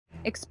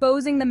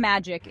exposing the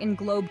magic in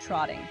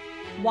globetrotting.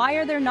 Why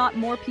are there not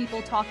more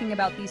people talking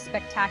about these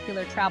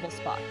spectacular travel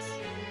spots?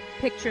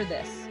 Picture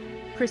this: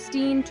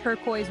 pristine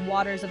turquoise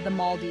waters of the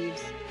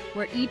Maldives,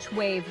 where each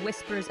wave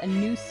whispers a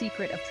new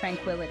secret of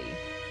tranquility.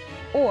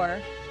 Or,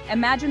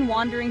 imagine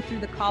wandering through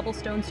the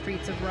cobblestone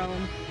streets of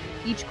Rome,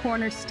 each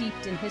corner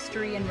steeped in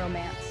history and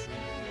romance.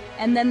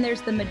 And then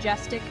there's the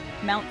majestic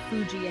Mount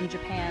Fuji in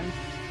Japan,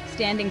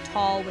 standing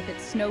tall with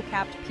its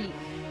snow-capped peak,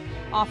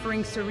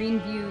 offering serene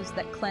views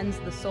that cleanse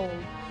the soul.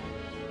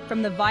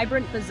 From the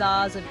vibrant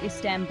bazaars of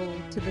Istanbul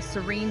to the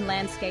serene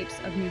landscapes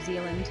of New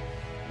Zealand,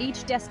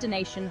 each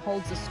destination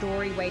holds a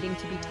story waiting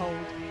to be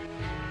told.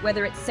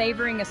 Whether it's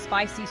savoring a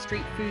spicy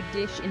street food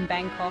dish in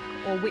Bangkok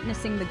or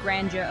witnessing the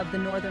grandeur of the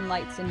Northern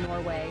Lights in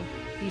Norway,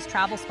 these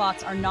travel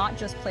spots are not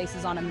just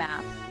places on a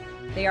map.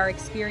 They are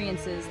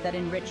experiences that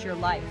enrich your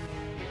life.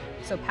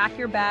 So pack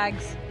your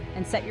bags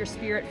and set your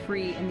spirit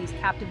free in these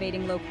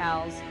captivating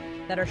locales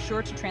that are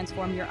sure to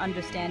transform your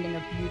understanding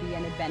of beauty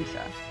and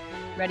adventure.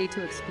 Ready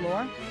to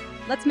explore?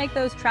 Let's make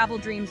those travel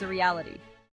dreams a reality.